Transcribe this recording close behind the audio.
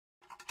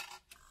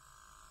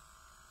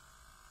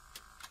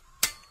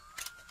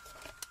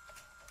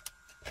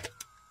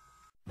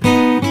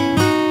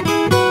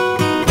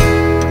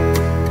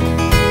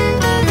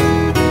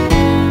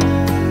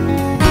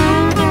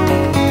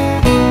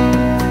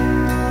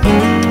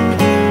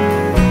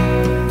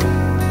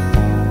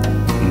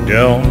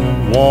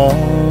Don't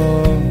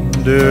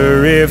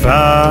wonder if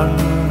I'm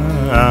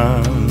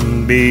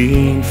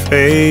being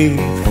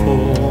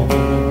faithful.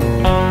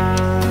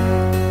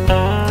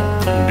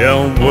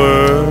 Don't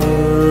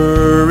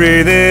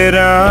worry that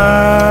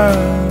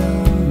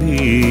I'm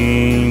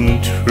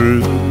being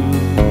true.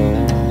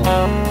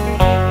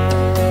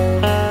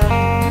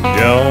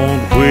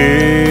 Don't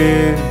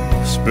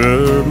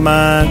whisper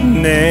my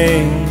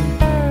name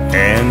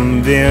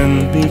and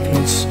then be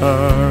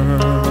concerned.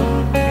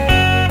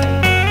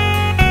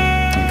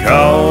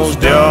 'Cause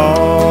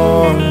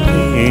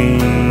darling,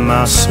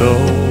 my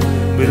soul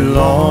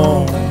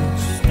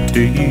belongs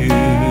to you.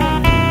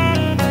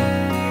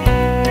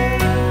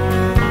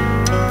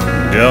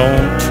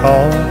 Don't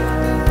talk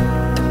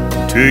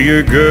to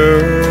your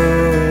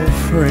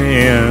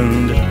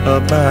girlfriend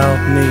about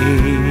me.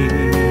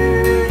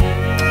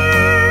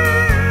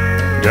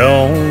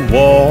 Don't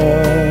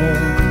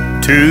walk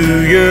to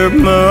your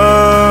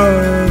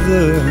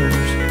mother's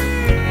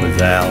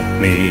without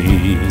me.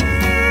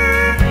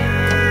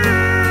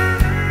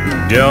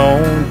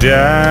 Don't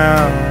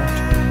doubt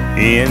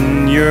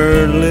in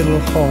your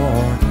little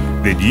heart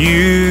that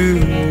you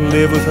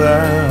live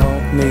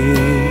without me.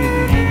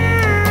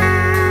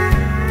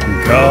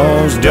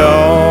 'Cause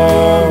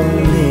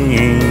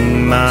darling,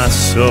 my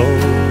soul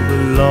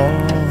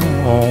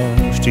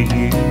belongs to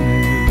you.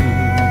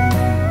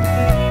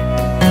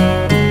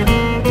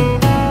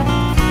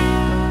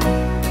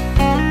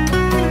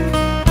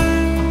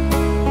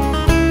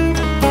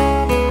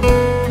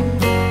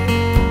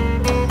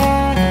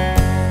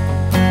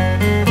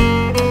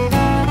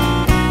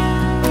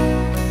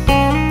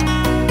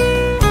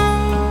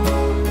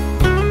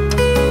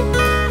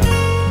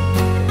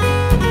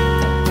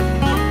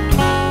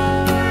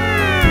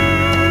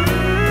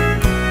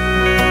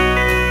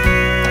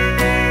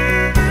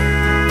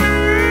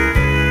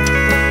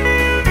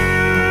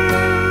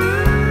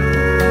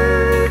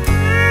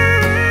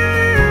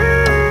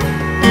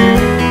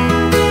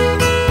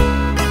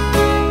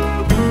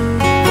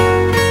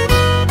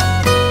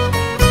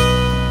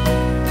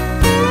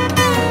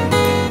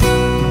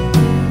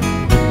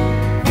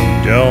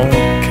 Don't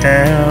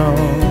count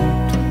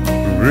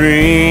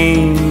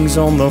rings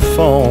on the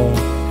phone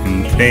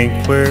and think,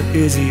 where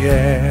is he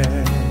at?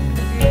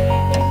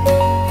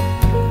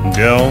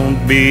 Don't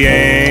be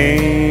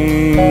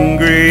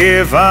angry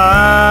if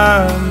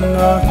I'm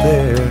not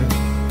there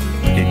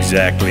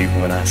exactly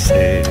when I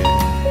said.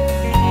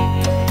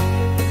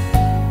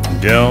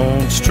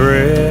 Don't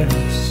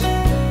stress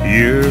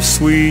your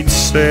sweet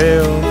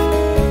self.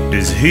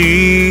 Does he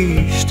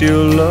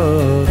still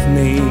love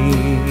me?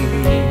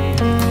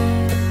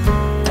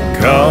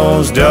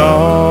 'Cause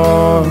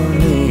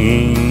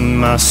darling,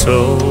 my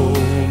soul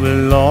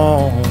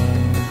belongs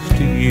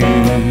to you.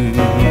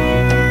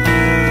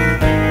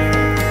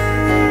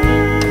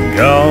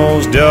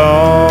 'Cause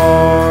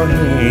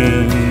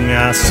darling,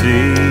 I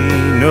see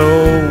no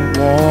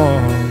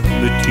one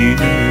but you.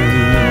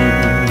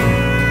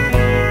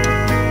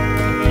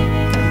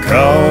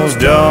 'Cause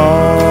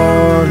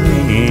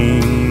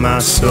darling, my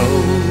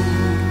soul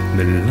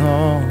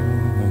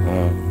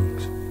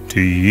belongs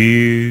to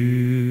you.